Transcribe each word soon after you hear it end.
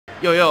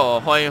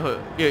欢迎回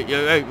有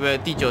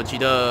第9集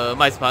的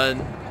麦斯潘恩。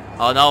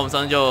好，然后我们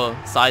上次就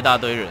杀一大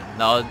堆人，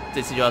然后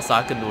这次就要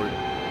杀更多人，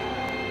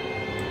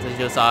这次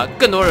就杀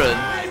更多人。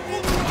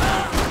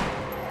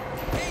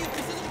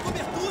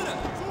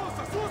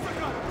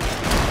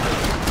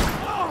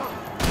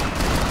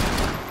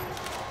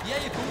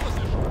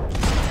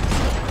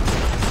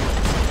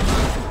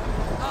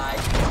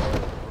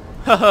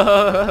哈哈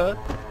哈哈哈！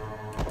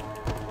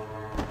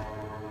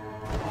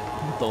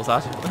抖啥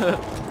去？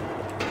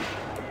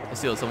还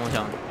是有冲锋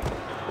枪。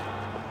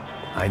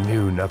 I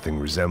knew nothing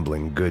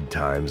resembling good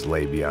times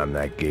lay beyond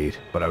that gate,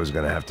 but I was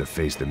gonna have to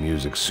face the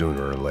music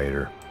sooner or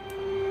later.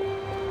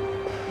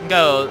 应该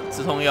有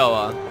止痛药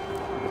吧？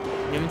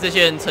你们这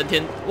些人成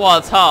天，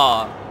我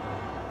操！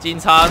警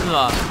察是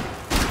吗？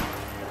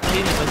听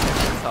你们是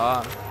警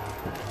察，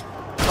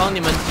帮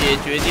你们解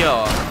决掉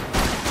啊！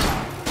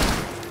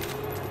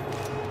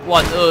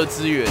万恶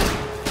之源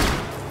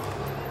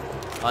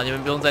啊！你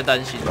们不用再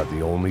担心。 About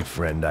the only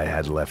friend I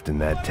had left in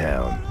that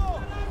town.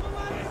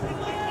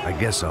 I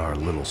guess our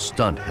little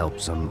stunt helped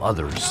some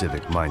other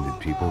civic-minded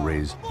people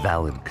raise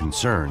valid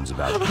concerns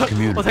about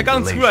community 我才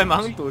刚出来，马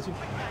relations. 上躲去。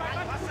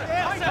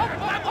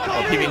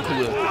我拼命哭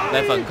了，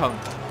来反抗。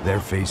 Their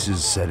faces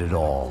said it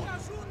all.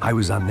 I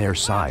was on their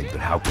side, but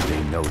how could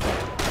they know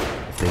that?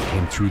 If they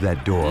came through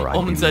that door,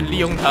 I'd be losing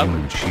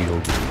human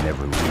shield and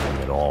never leaving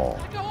at all.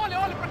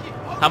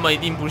 他们一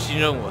定不信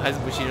任我，还是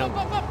不信任我？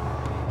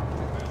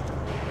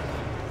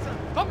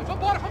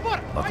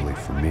 Luckily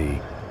for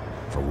me,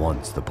 for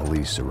once the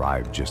police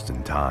arrived just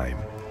in time.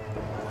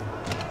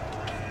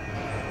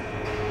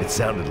 It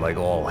sounded like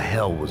all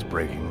hell was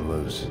breaking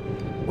loose.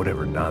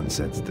 Whatever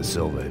nonsense De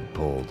Silva had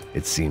pulled,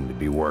 it seemed to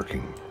be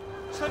working.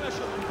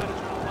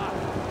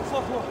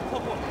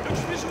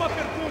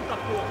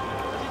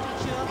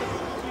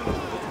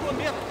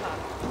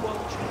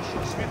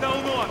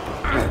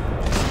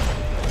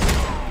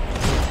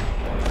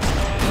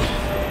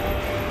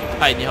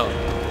 Hi， 你好。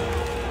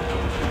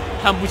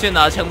他们不先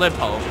拿枪再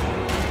跑。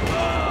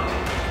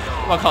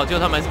哇靠！结果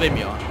他们还是被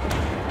秒。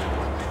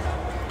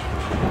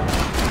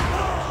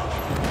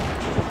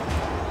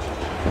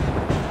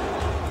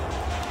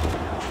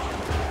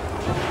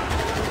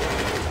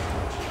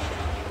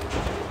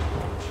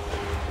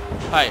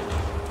嗨。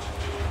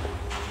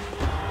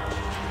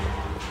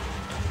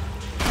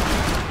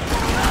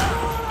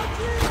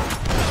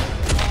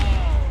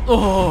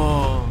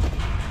哦。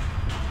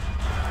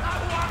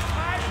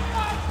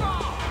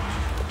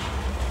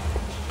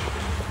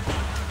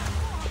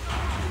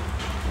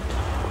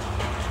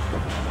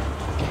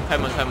 开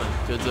门，开门，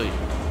就这里。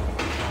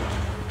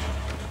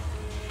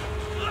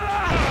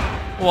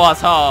我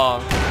操！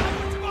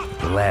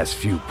 The last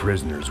few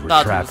prisoners were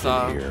trapped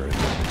in here, and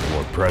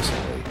more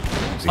presently.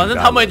 反正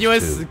他们一定会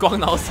死光，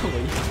然后剩我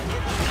一个。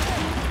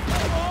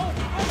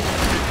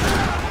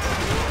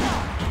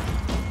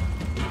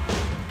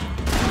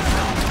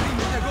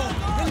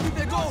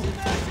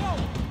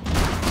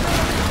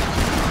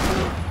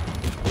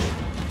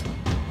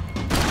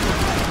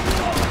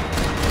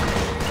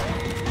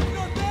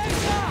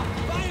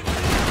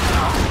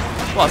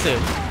哇塞，有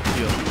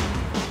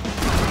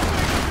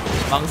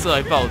盲射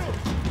还爆头。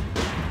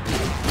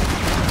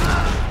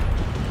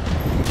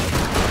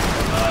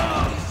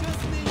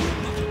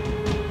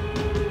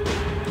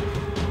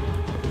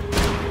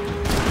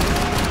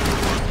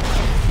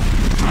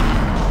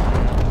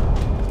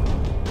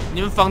你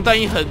们防弹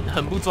衣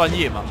很不专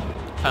业嘛？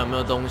看有没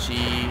有东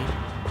西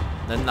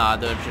能拿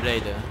的之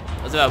类的。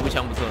这把步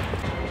枪不错。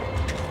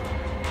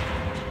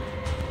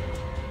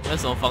那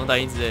什么防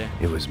弹衣之类。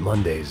 It was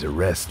Monday's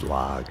arrest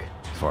log.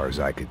 As far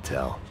as I could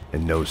tell,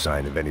 and no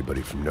sign of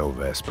anybody from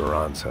Nova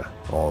Esperanza.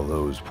 All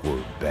those poor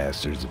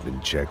bastards have been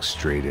checked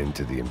straight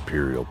into the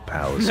Imperial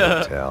Palace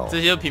Hotel.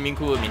 这些贫民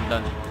窟的名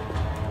单。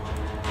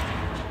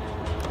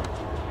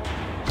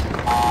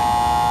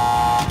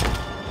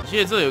其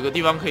实这有个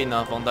地方可以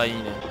拿防弹衣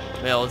呢，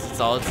没有，我只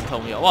找到止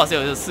痛药。哇塞，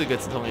有4个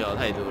止痛药，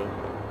太多了。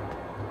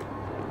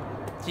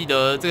记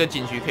得这个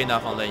警局可以拿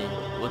防弹衣，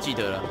我记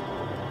得了，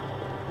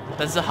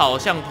但是好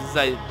像不是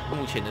在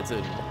目前的这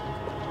里。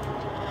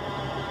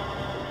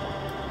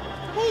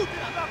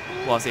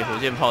 哇塞，火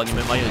箭炮，你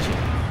们蛮有钱。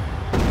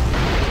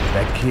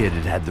That kid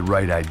had the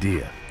right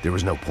idea. There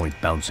was no point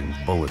bouncing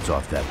bullets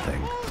off that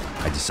thing.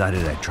 I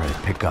decided I'd try to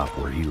pick up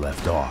where he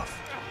left off.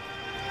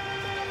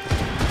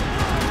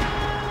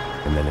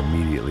 And then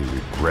immediately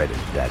regretted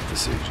that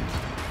decision.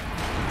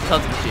 他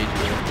怎么解决？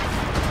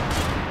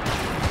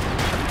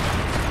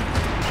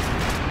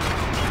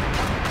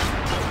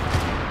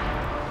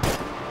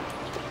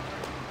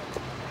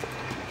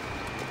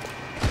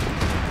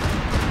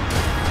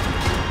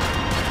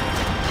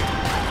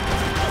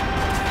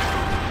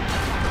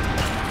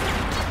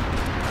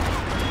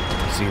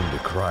 Seemed a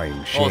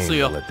crying shame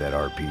to let that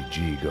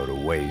RPG go to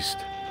waste.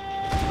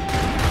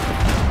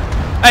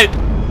 哎，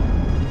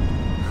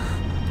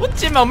我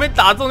肩膀被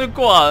打中就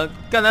挂了，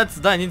干他子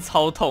弹已经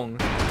超痛了。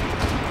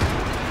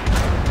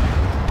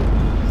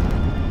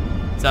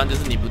这样就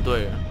是你不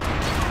对了。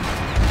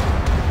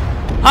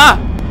啊，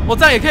我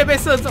这样也可以被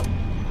射中。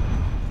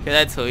可以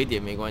再扯一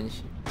点没关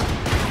系。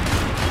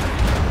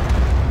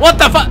What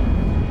the fuck！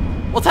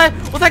 我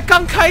才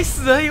刚开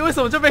始而已，为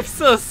什么就被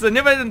射死了？你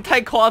那边人太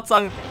夸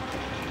张。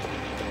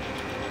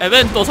哎，被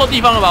人躲错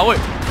地方了吧？喂！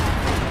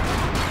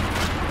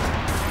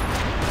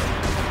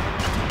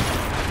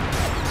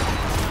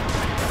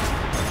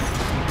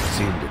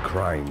 Seemed a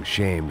crying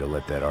shame to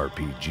let that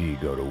RPG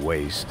go to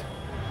waste.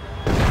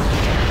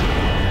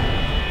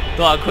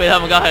 对啊，亏他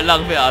们刚才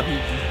浪费 RPG，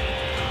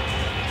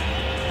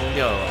 轰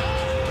掉了吧？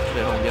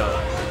被轰掉了。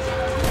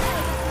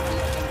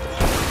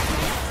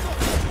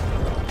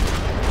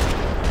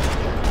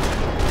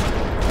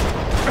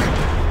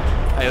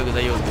还有一个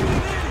在右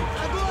边。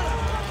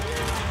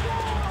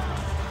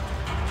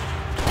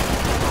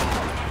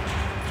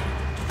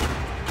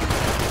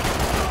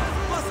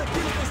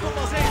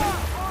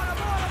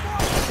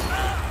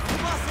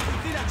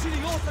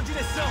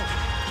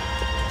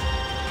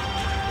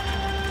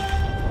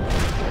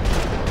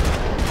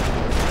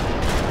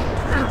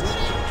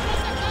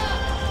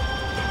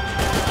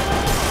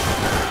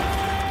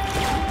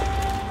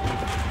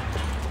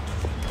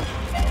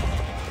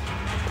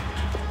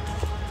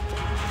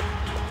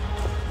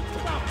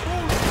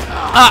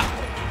 啊！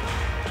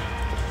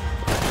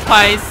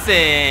拍死！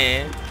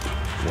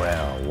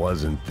 Well,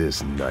 wasn't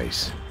this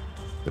nice?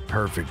 The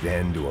perfect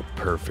end to a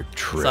perfect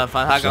trip.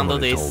 反正他刚都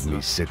Someone 得 had told 死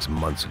me 6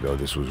 months ago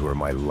this was where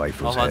my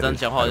life was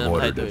headed. I 好像 ordered 不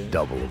太对 a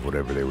double of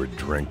whatever they were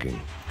drinking,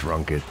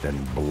 drunk it, then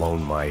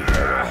blown my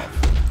head off.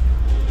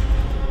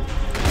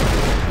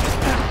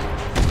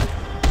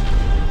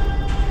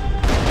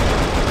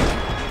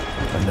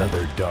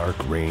 Another dark,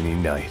 rainy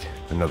night.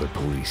 Another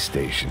police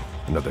station.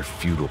 Another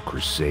futile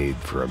crusade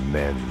for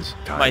amends.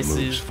 Time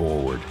moves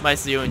forward. 麦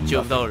斯永远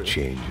救不到 Nothing 人。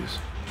 changes.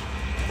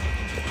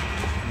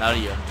 哪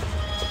里啊？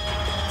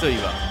这里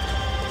吧。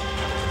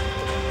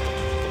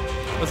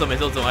为什么每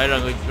次我总爱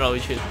绕一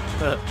圈？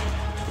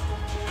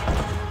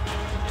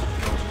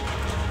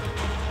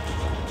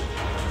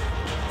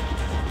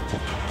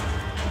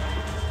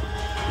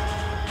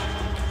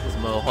有什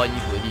么换衣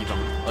服的地方？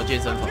哦，健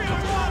身房。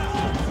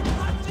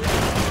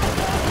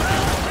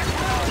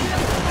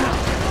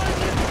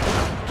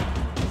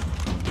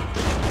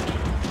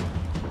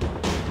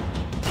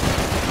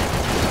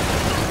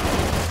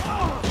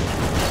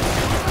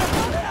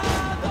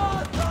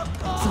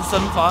 生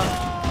发。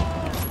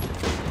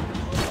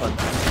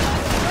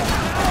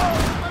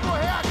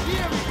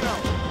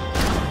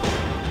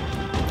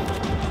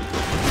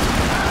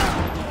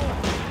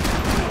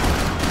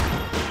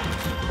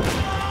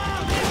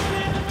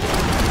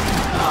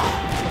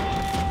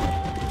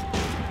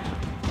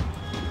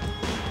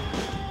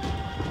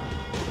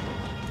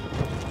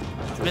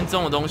这边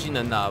中的东西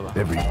能拿吧？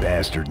 Every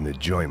bastard in the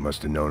joint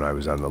must have known I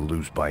was on the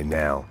loose by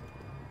now.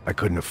 I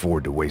couldn't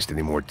afford to waste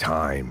any more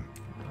time.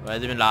 我来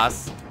这边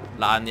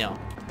拉尿。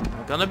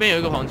刚那边有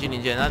一个黄金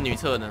零件，那女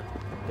厕呢？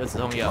有止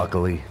痛药。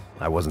Luckily,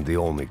 I wasn't the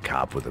only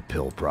cop with a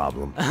pill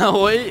problem.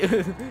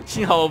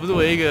 幸好我不是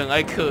唯一一个很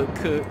爱嗑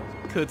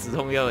止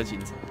痛药的警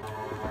察。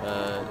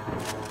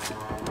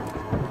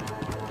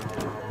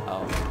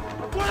好。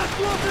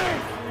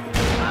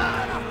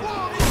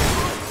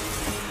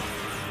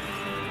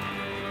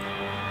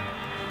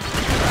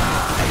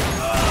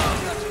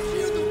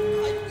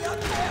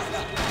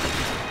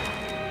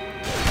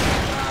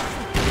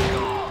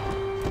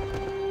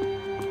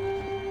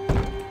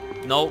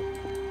No。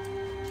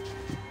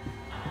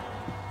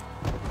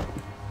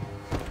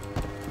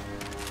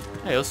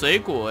还有水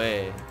果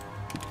哎，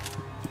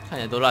看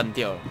起来都烂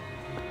掉了。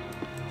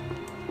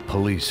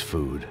Police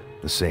food,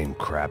 the same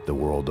crap the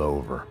world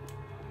over.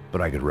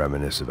 But I could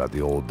reminisce about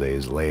the old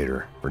days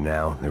later. For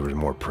now, there was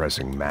more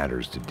pressing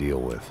matters to deal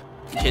with.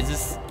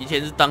 以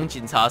前是当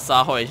警察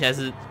杀坏，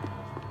现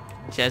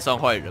在算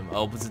坏人吗？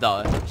我不知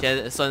道哎，现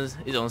在算是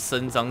一种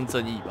伸张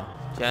正义吧。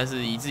现在是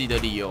以自己的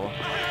理由。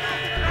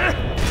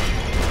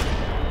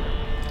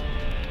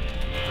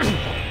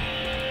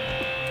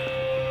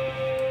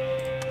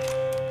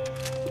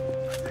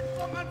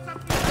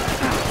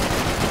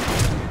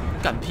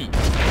干屁！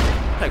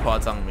太夸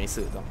张了，没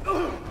射到。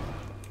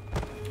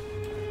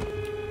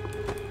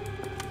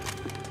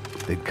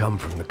 They'd come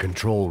from the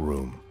control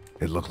room.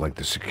 It looked like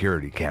the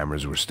security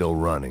cameras were still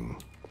running.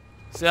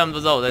 所以他们都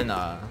知道我在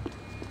哪。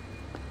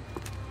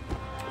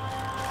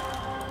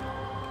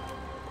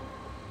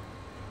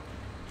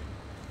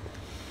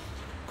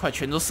快，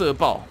全都射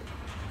爆！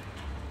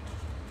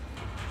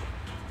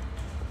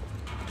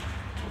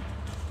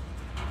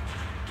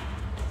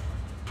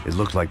 It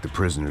looked like the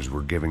prisoners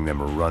were giving them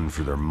a run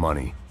for their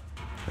money.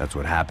 That's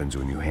what happens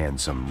when you hand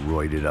some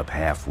roided-up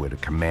halfwit a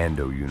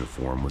commando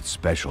uniform with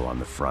special on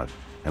the front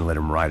and let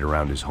him ride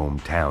around his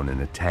hometown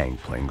in a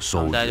tank playing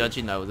soldier.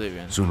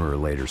 Sooner or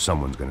later,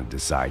 someone's gonna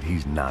decide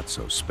he's not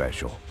so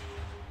special.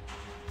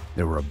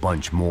 There were a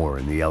bunch more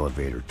in the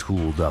elevator,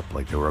 tooled up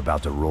like they were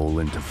about to roll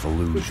into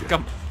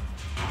Fallujah.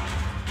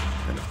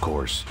 And of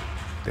course,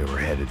 they were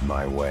headed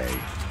my way.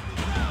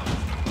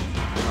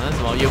 那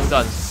什么烟雾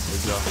弹，我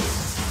知道。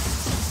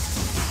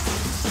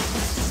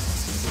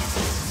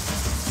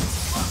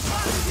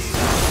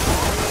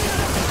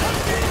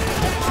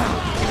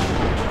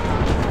 I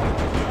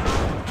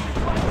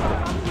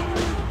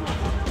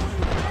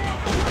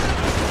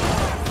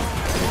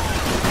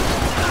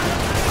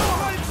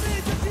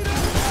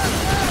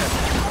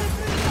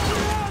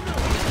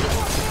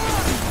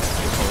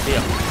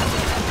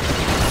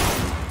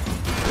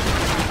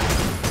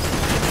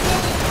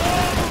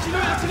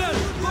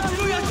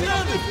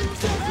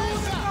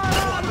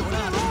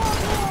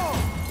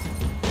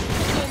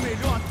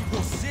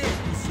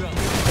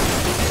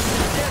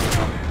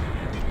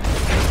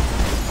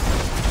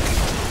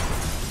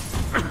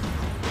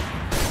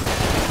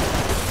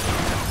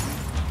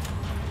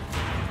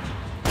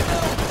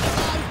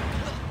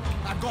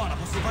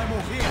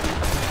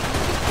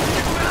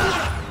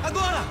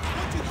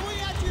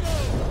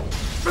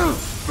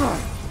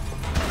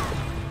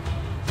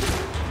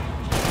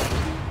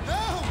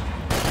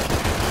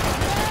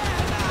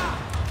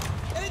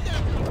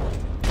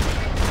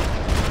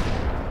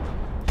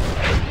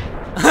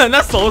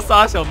那手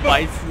杀小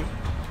白痴，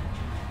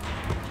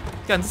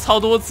干超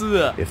多只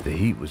啊 If the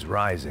heat was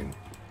rising,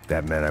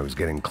 that meant I was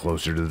getting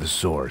closer to the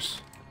source.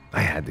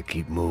 I had to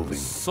keep moving.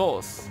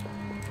 Source，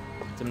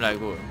 这边来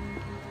过了，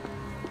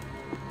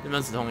有没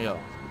有止痛药？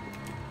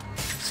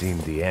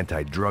 Seemed the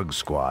anti-drug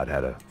squad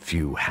had a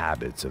few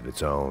habits of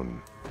its own.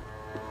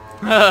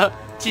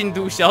 禁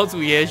毒小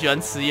组也喜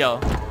欢吃药，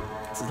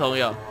止痛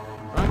药。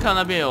我看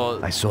那边有。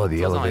I saw the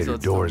elevator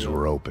doors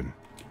were open.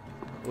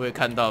 我也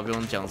看到，不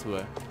用讲出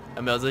来。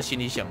有没有？这心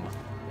里想嘛？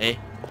哎，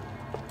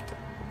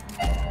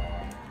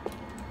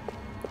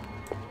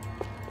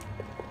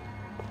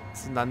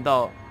是难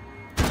道？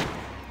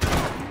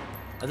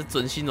还是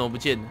准心怎么不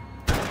见了？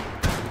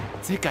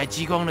直接改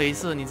激光雷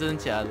射，你真的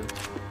假的？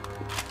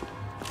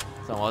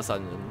让我要闪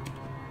人。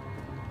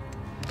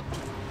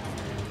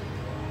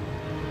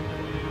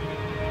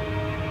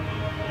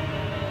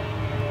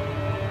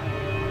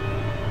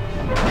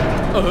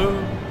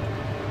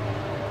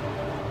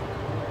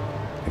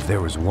If there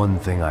was one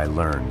thing I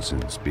learned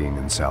since being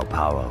in Sao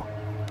Paulo,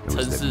 it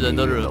was that me and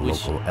the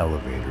local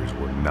elevators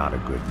were not a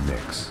good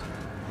mix.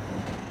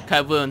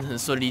 开不能很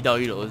顺利到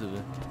1楼，是不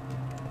是？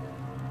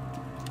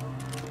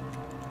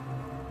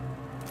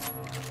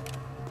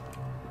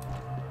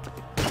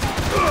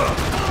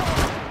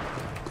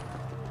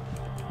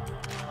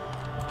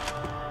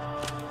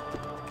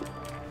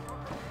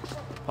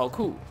好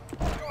酷！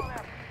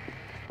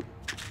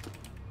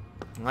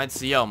很爱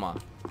吃药嘛？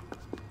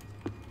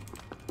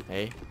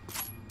哎，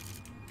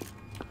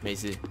没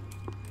事，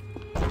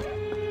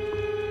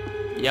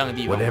一样的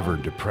地方。Whatever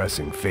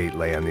depressing fate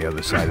lay on the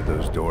other side of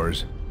those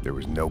doors, there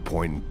was no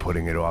point in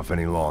putting it off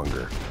any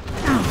longer.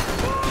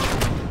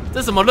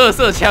 这什么垃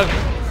圾枪？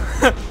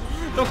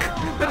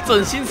那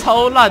准心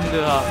超烂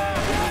的啊！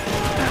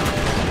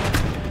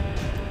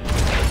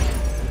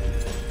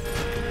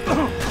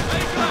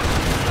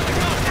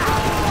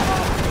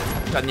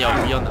干鸟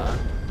不要拿。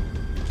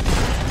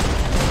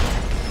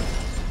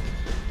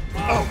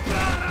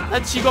那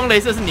激光雷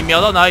射是你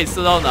瞄到哪里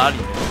射到哪里。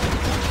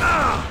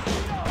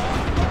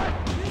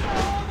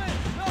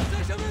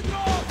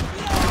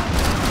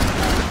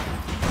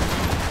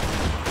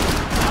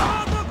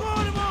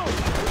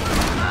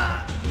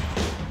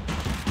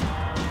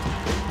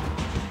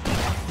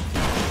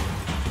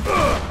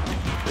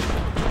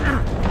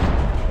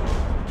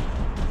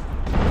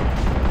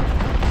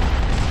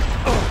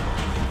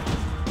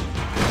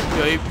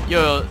又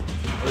有，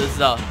我就知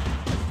道，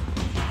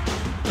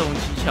重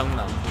机枪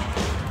囊。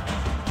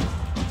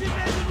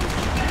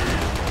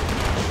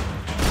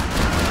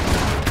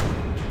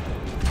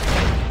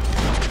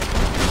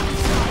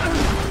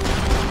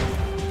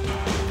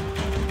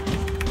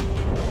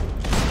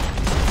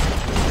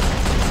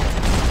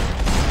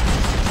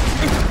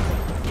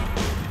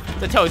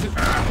再跳一次。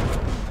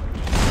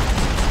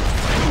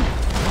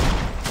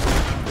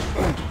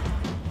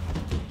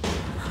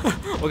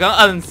我刚刚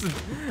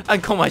按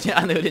空白键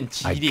按的有点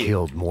激烈。I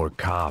killed more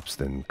cops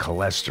than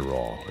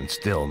cholesterol, and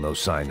still no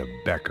sign of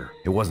Becker.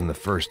 It wasn't the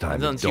first time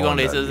it dawned on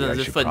me I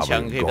should probably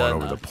have gone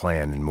over the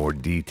plan in more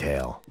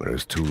detail, but it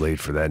was too late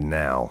for that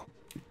now.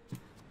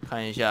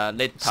 看一下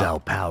Sao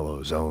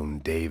Paulo's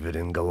own David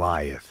and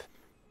Goliath.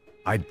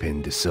 I'd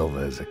pinned De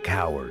Silva as a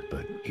coward,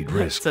 but he'd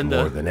risked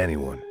more than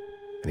anyone,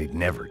 and he'd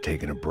never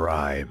taken a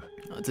bribe.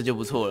 这就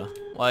不错了，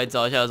我来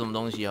找一下有什么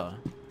东西好了。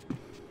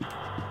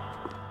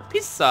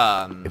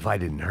Pizza. If I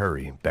didn't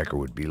hurry, Becker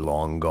would be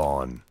long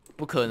gone.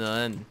 不可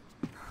能，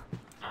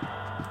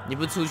你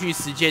不出去，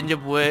时间就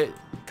不会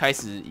开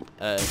始。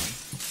对。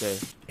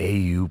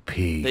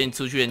AUP. 等你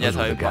出去，人家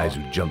才会跑。 Those were the guys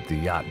who jumped the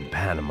yacht in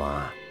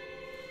Panama.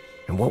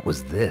 And what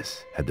was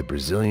this? Had the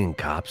Brazilian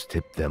cops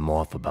tipped them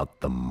off about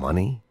the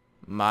money?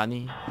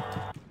 Money.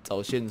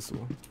 找线索。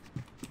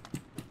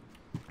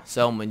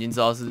虽然我们已经知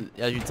道是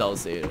要去找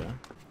谁了。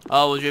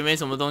啊，我觉得没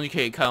什么东西可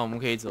以看，我们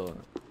可以走了。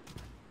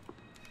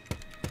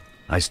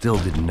 I still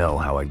didn't know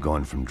how I'd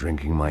gone from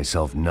drinking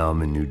myself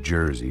numb in New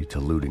Jersey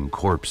to looting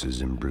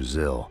corpses in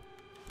Brazil.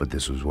 But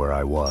this was where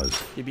I was,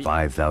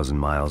 5,000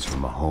 miles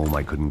from a home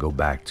I couldn't go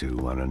back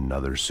to on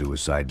another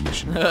suicide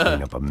mission to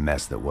clean up a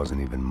mess that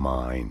wasn't even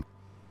mine.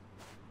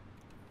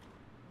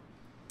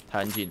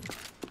 太安静。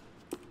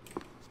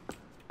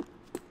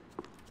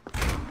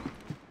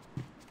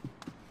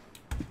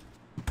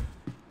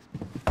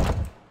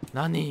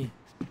哪里？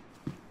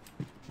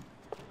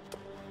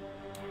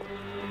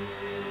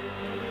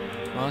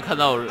 然后看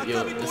到有手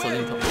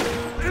电筒，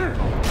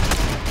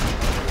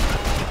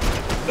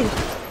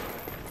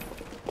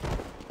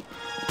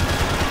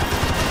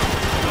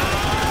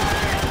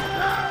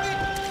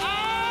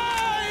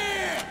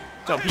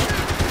叫屁！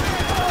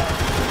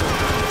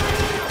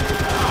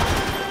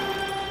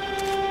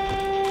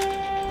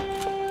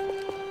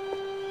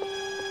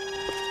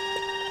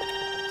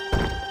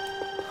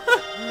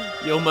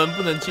油门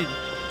不能进。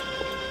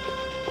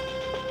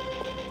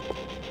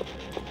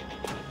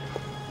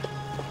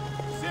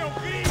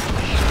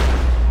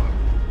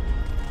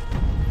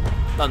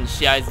 让你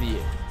瞎一只眼。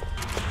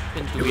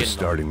It was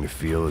starting to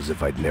feel as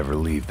if I'd never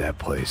leave that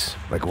place.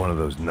 Like one of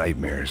those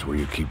nightmares where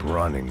you keep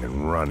running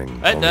and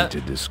running only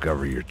to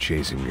discover you're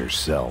chasing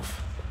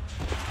yourself.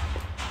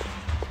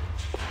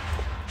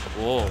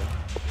 Whoa.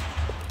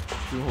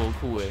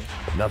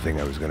 Nothing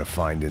I was gonna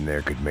find in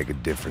there could make a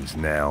difference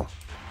now.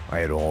 I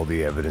had all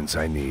the evidence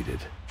I needed.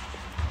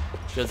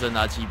 就只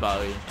拿几把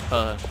而已，呵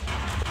呵。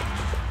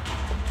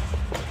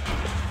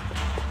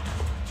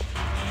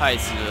害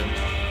死人！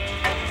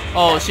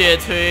哦，谢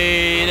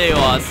催泪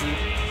瓦斯。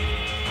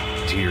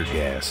Tear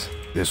gas.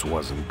 This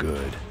wasn't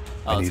good.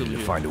 I needed to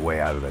find a way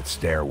out of that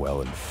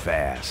stairwell and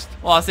fast.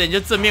 哇塞，你就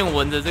正面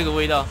闻着这个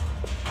味道。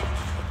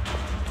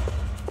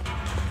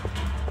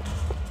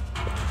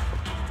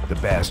 The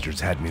bastards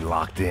had me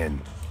locked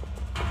in.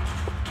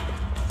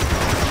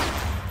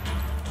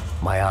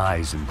 My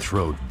eyes and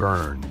throat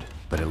burned,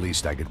 but at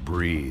least I could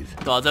breathe.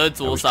 I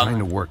was trying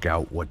to work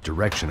out what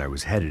direction I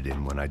was headed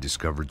in when I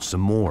discovered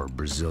some more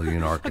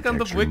Brazilian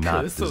architecture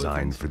not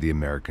designed for the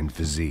American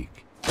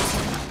physique.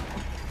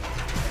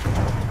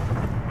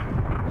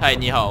 嗨，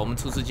你好，我们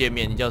初次见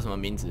面，你叫什么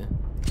名字？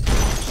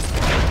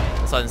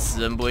算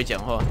死人不会讲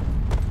话。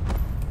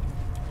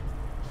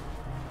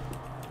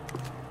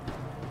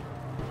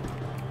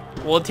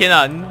 我天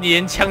啊！你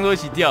连枪都一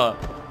起掉了。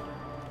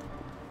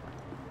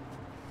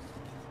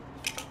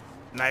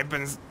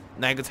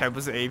哪个才不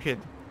是 A 片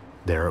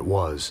There it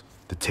was,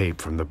 the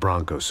tape from the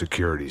Bronco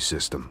security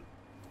system.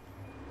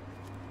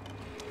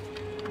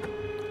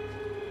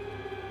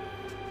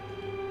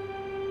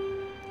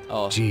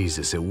 Oh.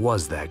 Jesus, it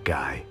was that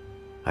guy.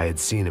 I had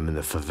seen him in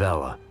the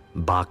favela.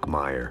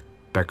 Bachmeyer,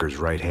 Becker's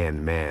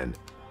right-hand man.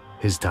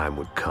 His time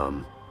would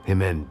come.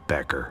 Him and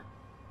Becker.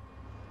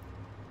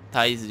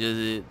 他意思就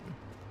是。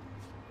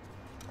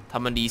 他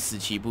们离死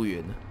期不远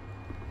了。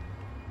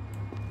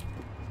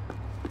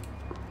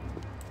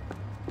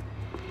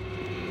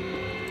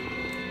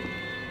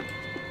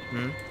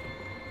嗯？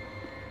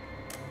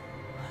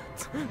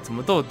怎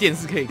么都有电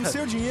视可以看？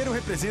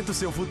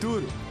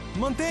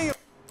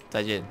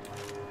再见。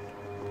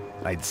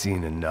I'd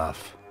seen enough.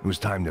 It was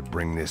time to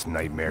bring this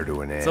nightmare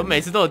to an end. 怎么每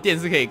次都有电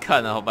视可以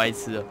看啊？好白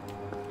痴啊！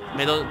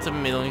这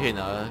边没东西可以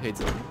拿，可以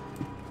走。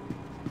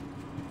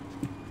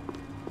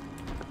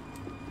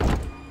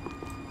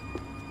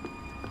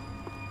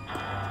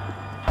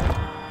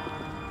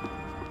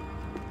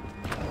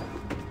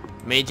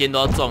 每一间都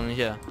要撞一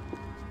下。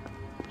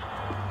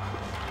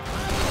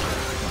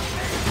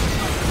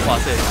哇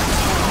塞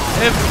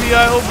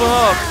 ！FBI open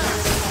up！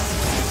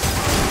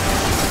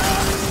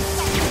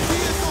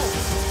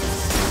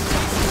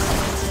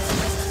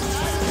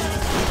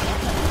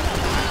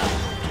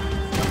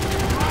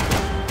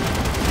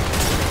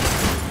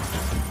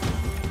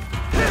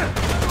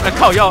 来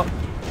靠腰。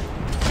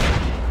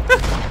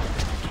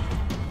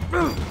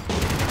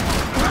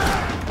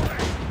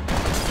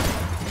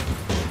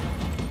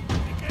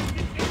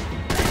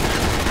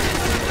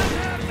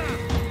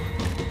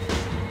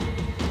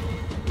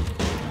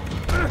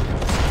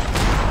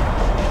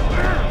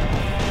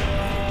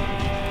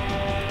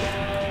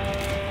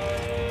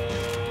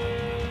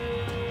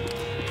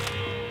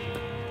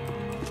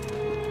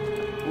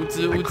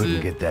I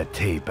couldn't get that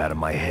tape out of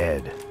my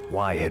head.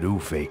 Why had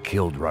Ufe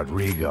killed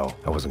Rodrigo?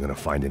 I wasn't gonna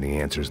find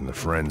any answers in the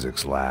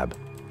forensics lab.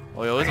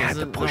 I had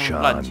to push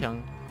on.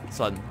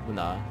 算了，不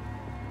拿。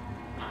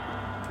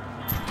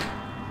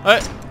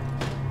哎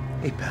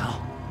Hey pal,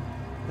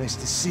 nice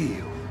to see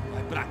you.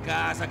 Vai pra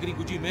casa,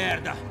 gringo de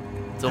merda.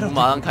 怎么不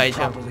马上开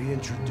枪 Properly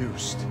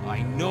introduced.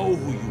 I know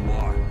who you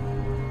are.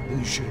 Then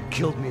you should have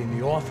killed me in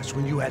the office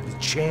when you had the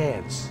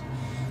chance.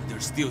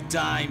 There's still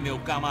time, meu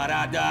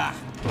camarada.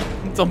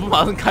 你怎么不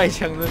马上开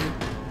枪呢？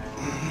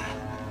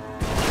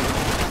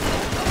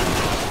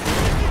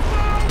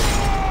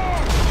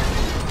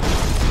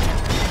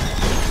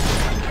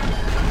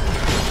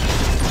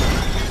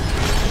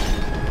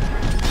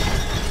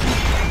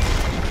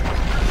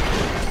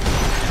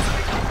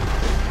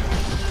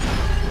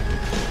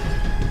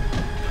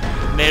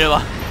没了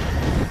吧？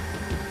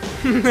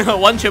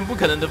完全不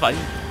可能的反应。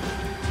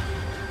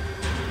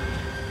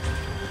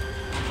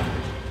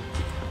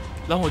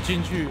让我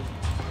进去。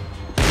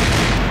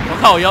 我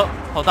靠！我腰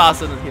好大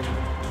声的天！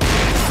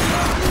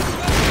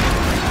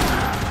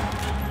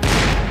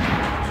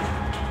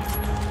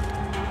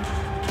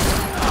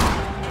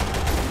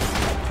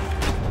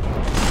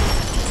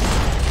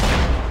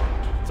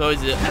最后一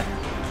只，前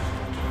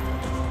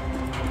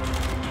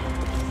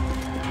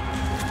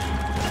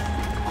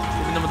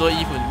面那么多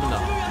衣服你不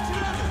拿？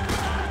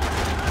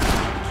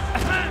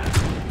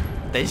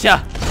等一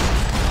下，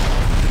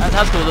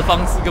他躲的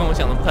方式跟我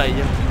想的不太一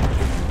样。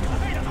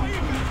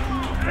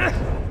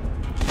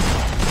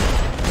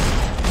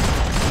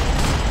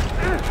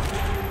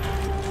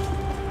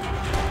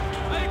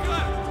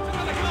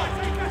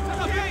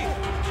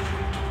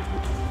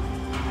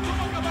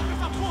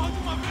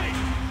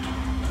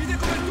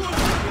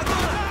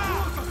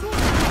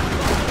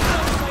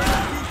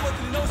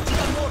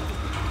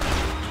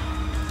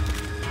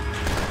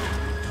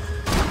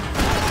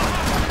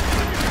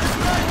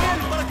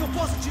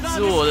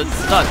 是我的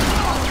子弹。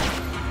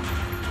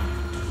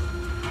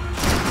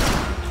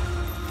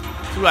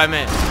出来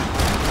没？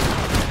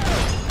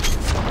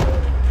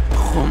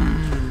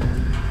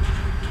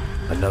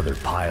 Another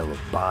pile of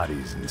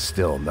bodies and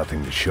still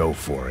nothing to show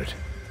for it.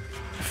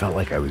 I felt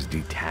like I was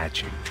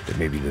detaching, that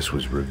maybe this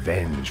was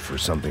revenge for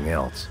something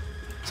else,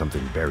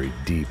 something buried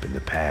deep in the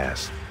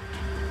past.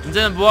 你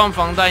真的不忘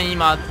防弹衣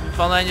吗？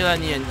防弹衣就在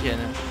你眼前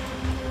呢。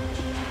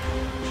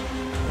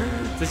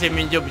这些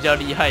兵就比较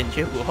厉害，你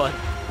却不换。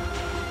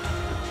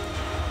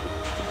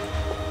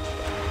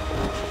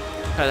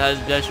看他是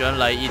比较喜欢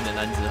来硬的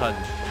男子汉。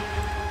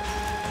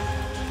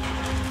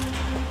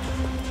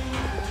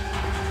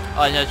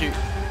按下去。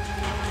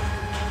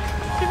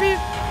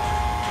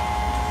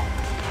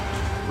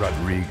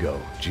 Rodrigo,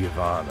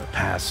 Giovanna,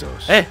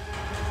 Passos. 哎，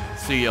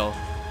是哦。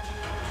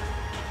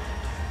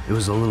 It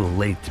was a little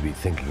late to be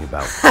thinking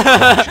about.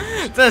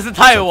 真的是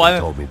太晚了。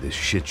 Told me this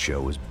shit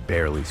show was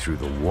barely through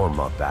the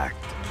warm-up act.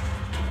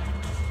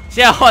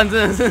 现在换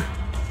真的是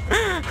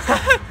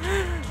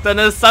等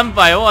了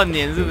300万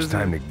年，是不是？ It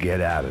was time to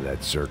get out of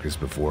that circus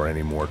before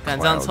any more 敢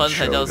这样 clowns 穿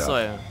才叫 showed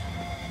帅 up. 啊！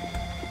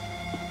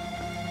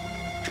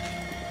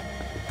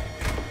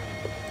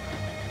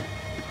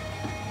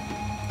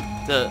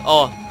这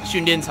哦，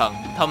训练场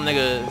他们那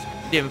个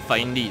练反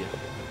应力的。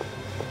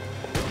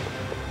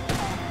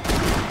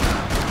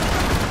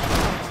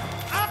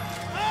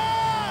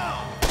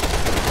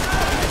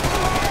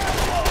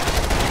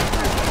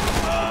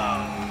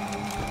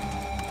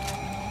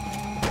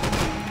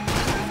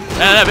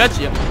 来，不要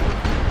急啊！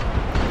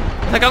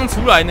他刚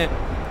出来呢。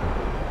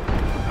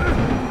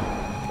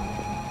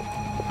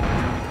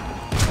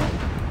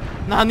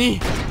纳尼？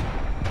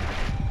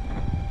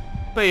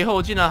背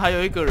后竟然还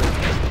有一个人！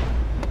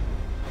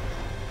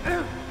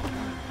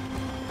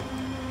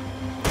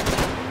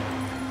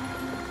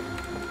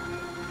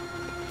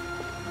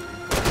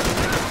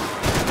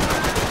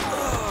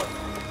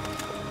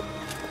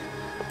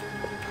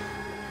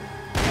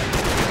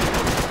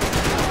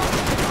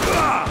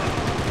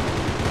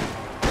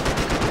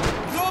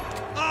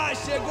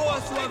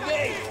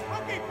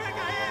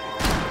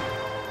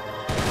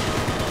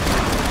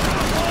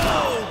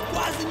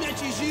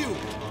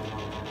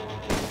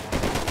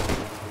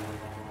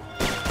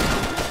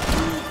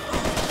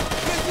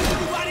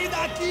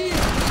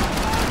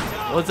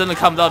我真的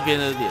看不到别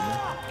人的脸了。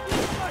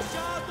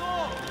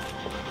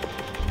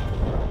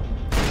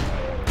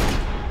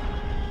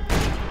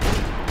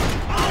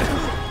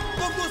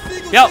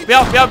不要！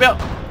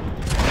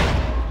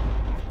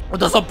我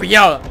都说不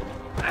要了。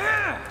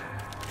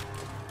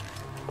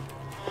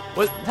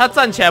他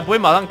站起来不会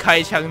马上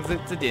开枪，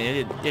这点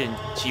有点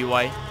鸡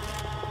歪。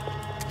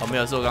哦，没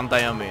有，是我刚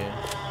弹药没了。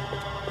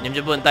你们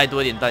就不能带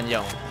多一点弹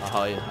药吗？啊，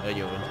好，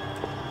有了。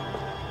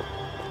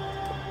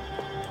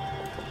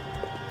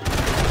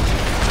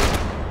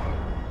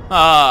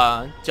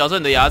 啊！矫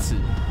正你的牙齿，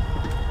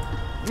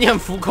你很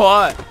浮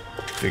夸哎。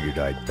Figured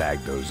I'd bag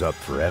those up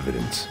for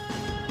evidence.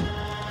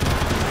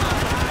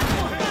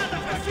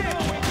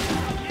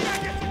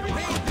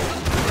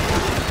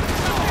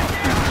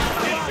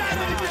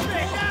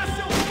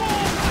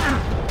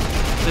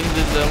 真的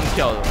是用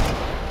跳的，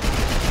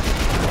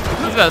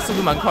这把速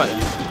度蛮快的。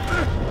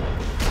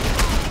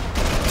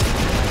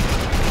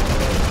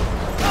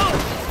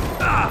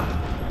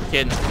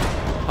天哪，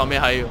旁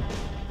边还有，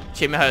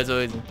前面还有最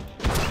后一只。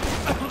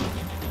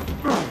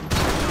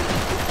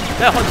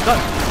 哎，好几个！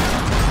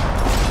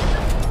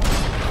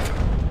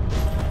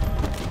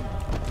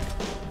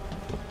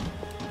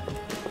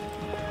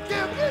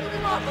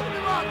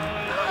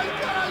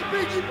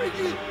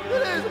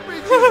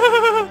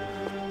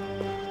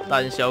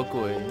胆小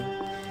鬼，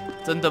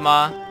真的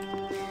吗？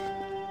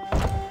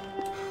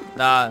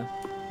那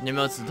你有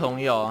没有止痛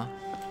药啊？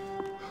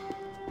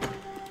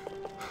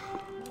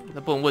那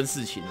不能问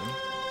事情。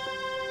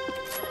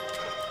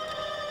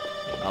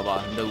好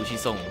吧，你的武器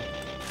送我。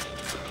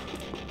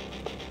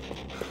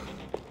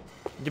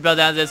 你就不要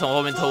这样直接从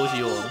后面偷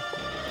袭我。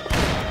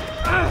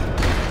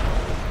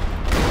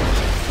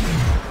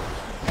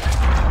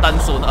单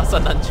手拿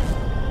散弹枪。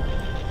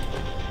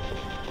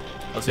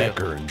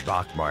Becker and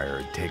Bachmeyer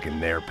had taken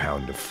their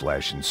pound of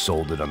flesh and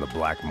sold it on the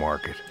black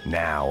market.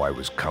 Now I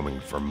was coming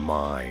for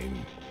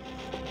mine.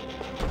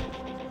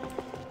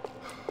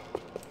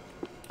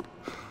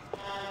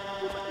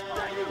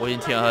 我已经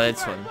听到他在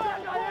传。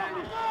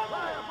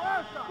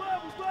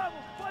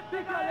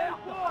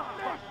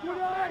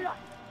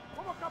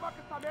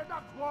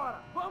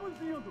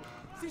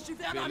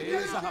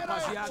 Beleza,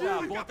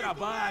 rapaziada, bom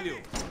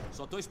trabalho.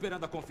 Só tô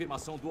esperando a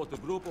confirmação do outro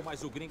grupo,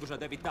 mas o gringo já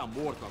deve estar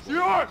morto agora.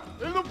 Senhor,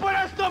 ele não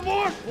parece estar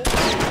morto.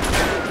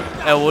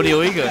 哎，我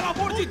留一个。 Pelo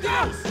amor de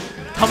Deus!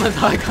 他们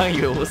刚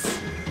以为我死，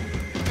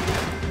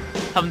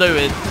他们都以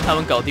为他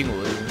们搞定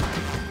我了。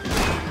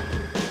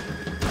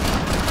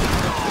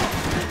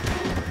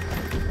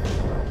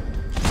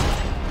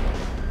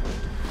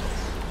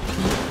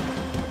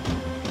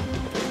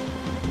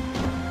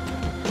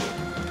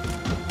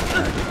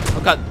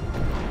我看，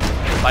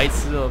白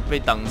痴哦，被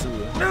挡住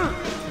了。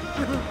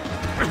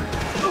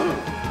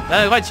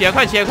来，快起来，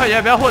快起来，快起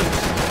来，不要混！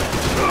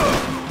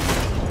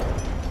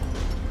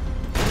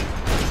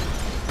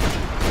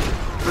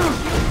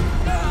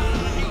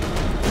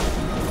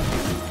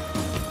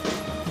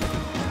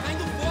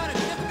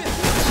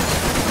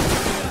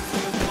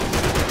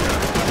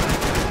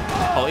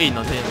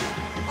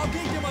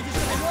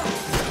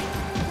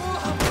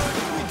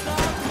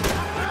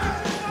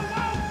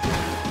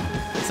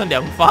剩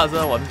2发，真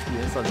的完皮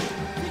了，算了。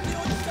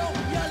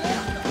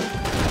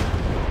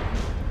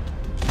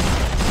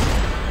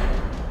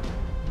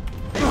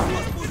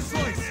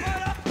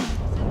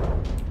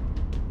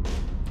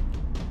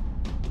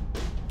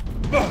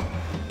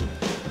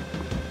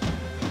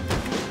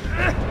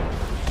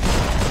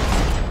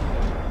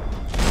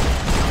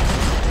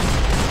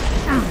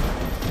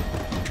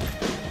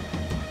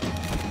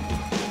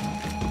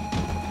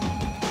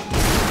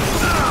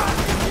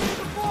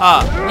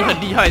啊，你很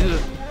厉害是不是？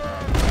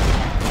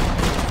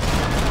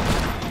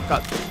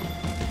干！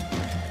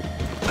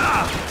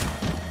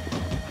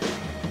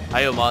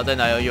还有吗？在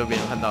哪有右边？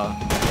我看到了。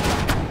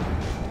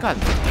干！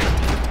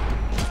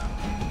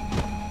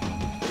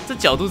这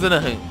角度真的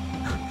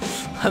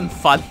很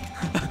烦，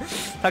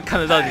他看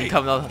得到你，看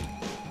不到他。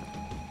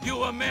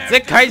直接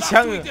开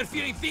枪了。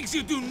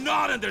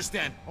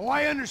 Oh,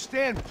 I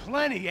understand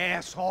plenty,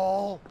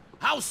 asshole.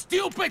 How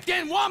stupid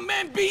can one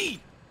man be?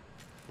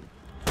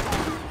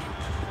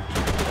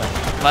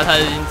 反正他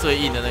已经最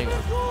硬的那个。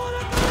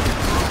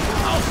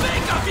I'll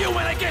think of you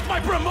when I get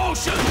my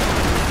promotion.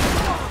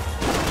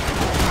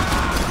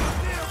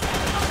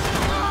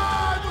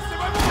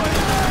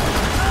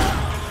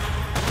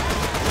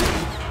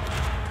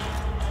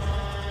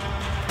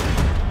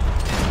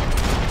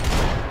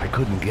 I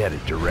couldn't get a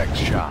direct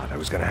shot. I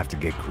was gonna have to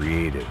get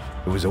creative.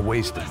 It was a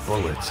waste of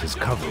bullets. His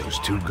cover was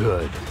too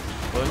good.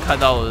 我能看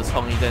到我的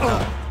创意在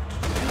哪？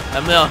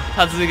有没有？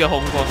它只是一个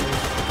红光。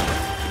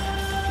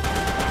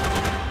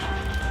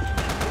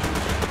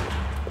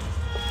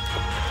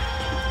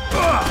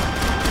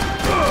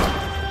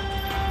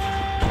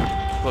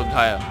 滚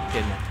开了！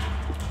天哪！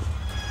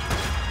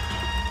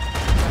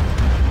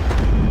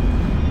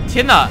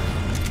天哪！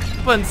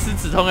不能吃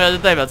止痛药，就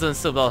代表真的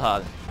射不到他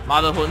的。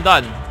妈的混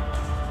蛋！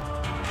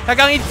他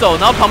刚一走，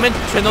然后旁边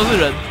全都是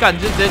人，干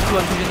就直接突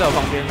然出现在我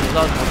旁边，我不知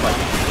道怎么办。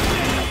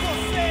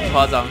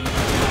夸张。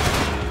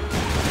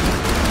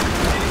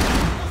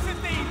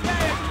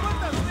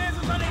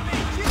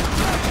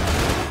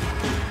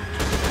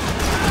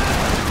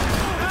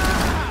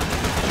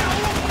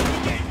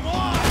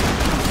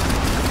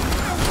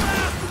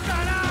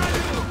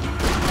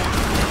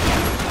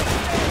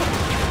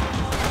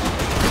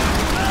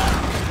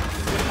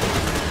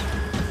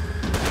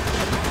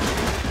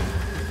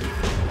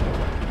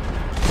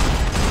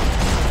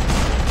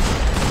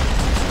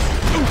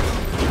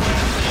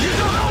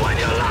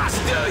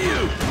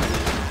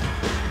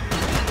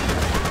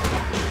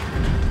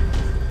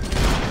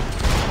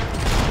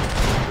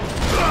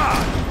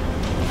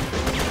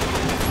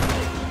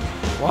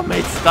 哇，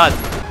没子弹！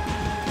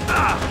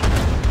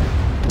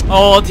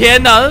哦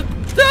天哪！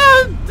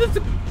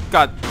这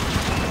干！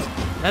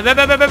哎，不要！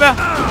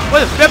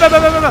喂，不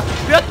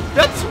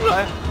要出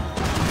来！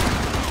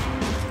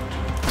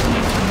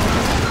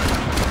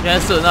现在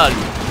射那里。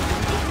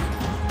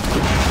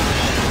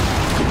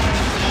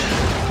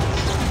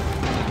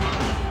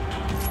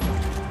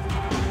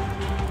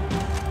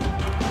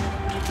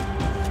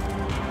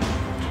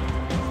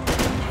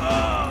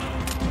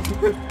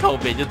靠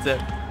北就这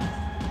样。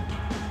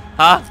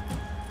 啊！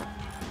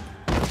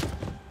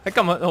他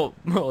干嘛？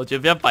我觉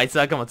得比较白痴，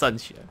他干嘛站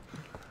起来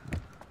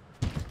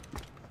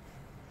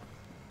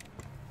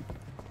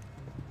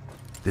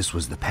This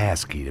was the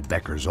passkey to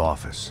Becker's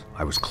office.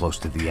 I was close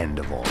to the end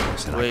of all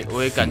this, and I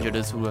我也感觉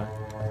得出来。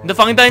你的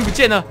防疫单不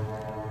见了。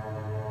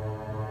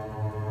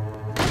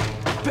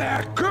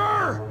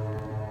Becker!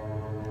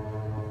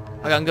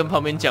 他刚跟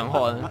旁边讲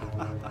话呢。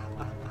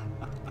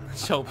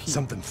笑屁。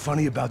 Something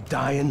funny about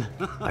dying?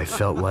 I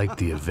felt like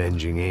the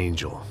avenging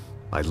angel.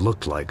 I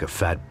looked like a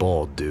fat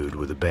bald dude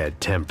with a bad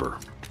temper.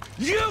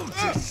 You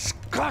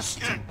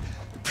disgusting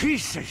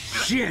piece of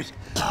shit!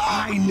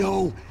 I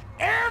know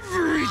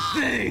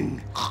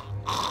everything!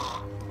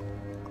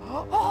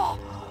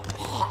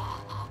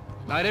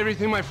 Not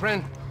everything, my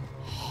friend.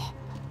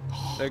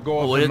 Let go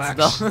of 我 the 就知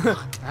道 Max.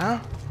 Huh?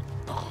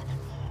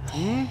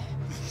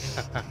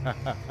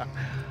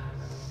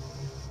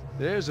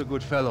 There's a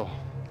good fellow.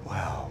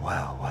 Well.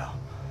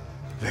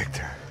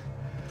 Victor,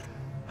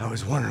 I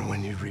was wondering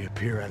when you'd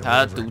reappear out of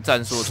他 whatever 独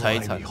占所有财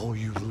产 slimy。hole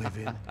you live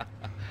in.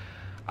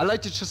 I'd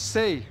like to just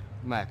say,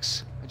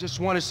 Max, I just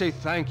want to say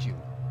thank you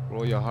for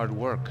all your hard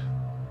work,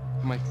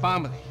 for my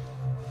family,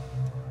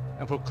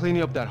 and for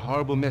cleaning up that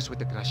horrible mess with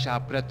the Crachá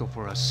Preto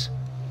for us.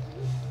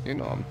 You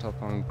know I'm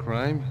tough on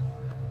crime.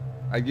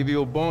 I give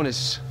you a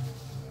bonus,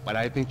 but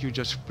I think you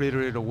just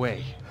fritter it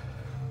away.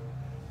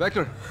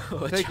 Becker,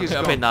 我 take 枪 his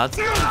要被 gun. 拿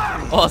走。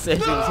哇塞，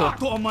这不错。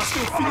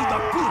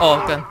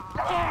哦，干。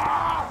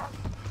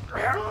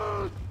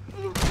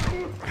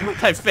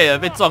太废了，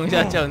被撞一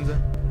下这样子。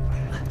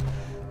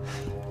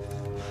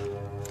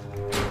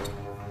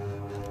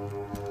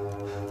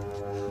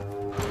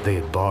 They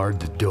had barred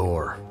the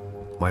door.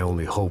 My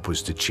only hope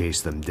was to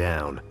chase them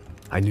down.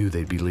 I knew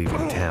they'd be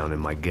leaving town, and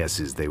my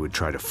guess is they would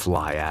try to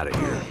fly out of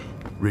here.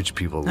 Rich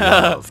people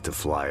love to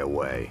fly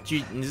away.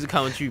 你是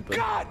看过剧本？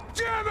 God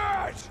damn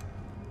it!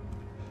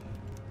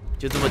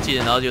 就这么近，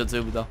然后就追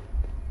不到。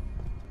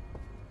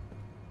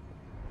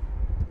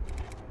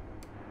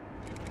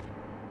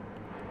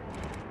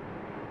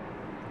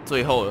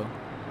最后了。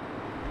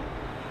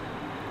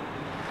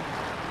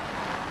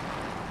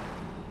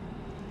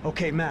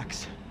 Okay,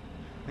 Max.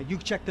 Now you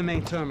check the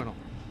main terminal.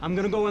 I'm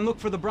gonna go and look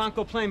for the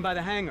Bronco plane by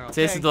the hangar.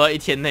 这次 Okay? 都在1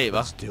天内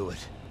吧？ Let's do it.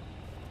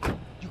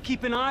 You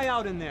keep an eye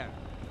out in there.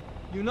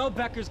 You know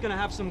Becker's gonna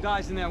have some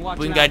guys in there 不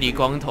watching 应 out 该 for 理 you.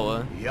 光头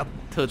啊， Yep.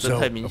 特征 So,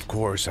 太明 of 显。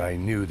 course, I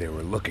knew they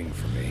were looking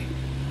for me.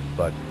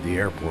 But the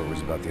airport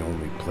was about the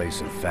only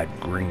place a fat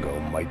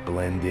gringo might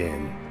blend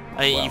in.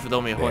 哎，衣服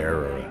都没换。 There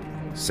or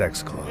a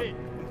sex club.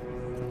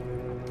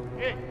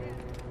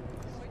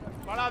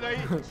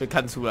 被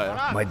看出来了，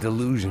 My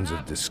delusions of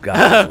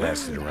disguise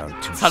lasted around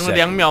 2藏了2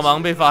 seconds. 秒，马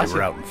上被发 They 现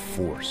were。out in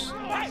force.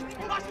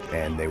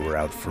 And they were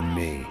out for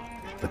me.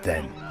 But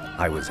then,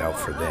 I was out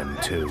for them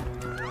too.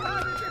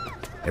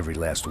 Every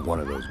last one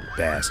of those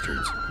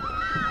bastards.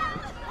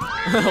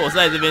 我是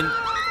在这边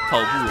跑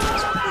步的。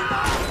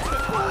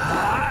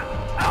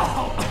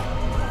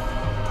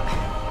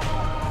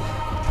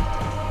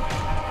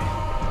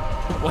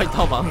外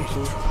套马上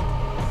出。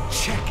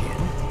 Check in.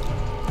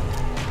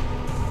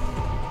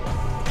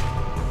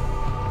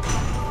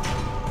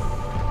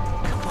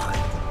 Come on,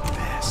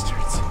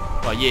 bastards.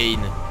 哇，夜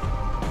莺呢？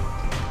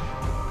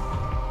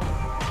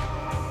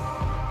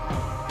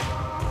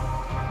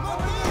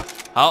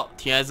好，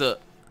停在这，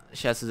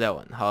下次再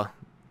玩。好，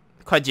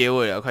快结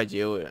尾了，快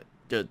结尾了。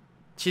就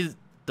其实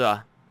对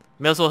啊，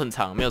没有说很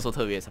长，没有说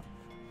特别长，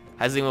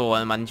还是因为我玩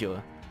了蛮久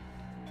了，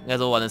应该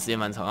说玩的时间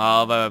蛮长。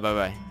好，拜拜拜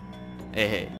拜，嘿嘿。